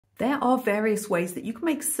There are various ways that you can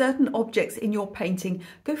make certain objects in your painting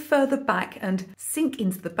go further back and sink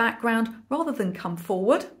into the background rather than come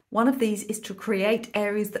forward. One of these is to create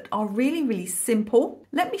areas that are really simple.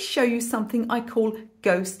 Let me show you something I call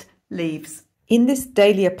ghost leaves. In this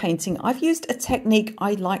dahlia painting, I've used a technique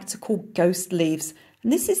I like to call ghost leaves.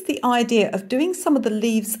 And this is the idea of doing some of the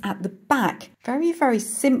leaves at the back very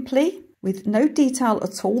simply, with no detail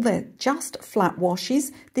at all. They're just flat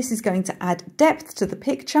washes. This is going to add depth to the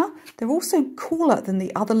picture. They're also cooler than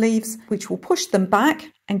the other leaves, which will push them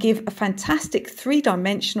back and give a fantastic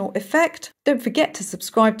three-dimensional effect. Don't forget to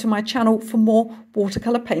subscribe to my channel for more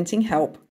watercolor painting help.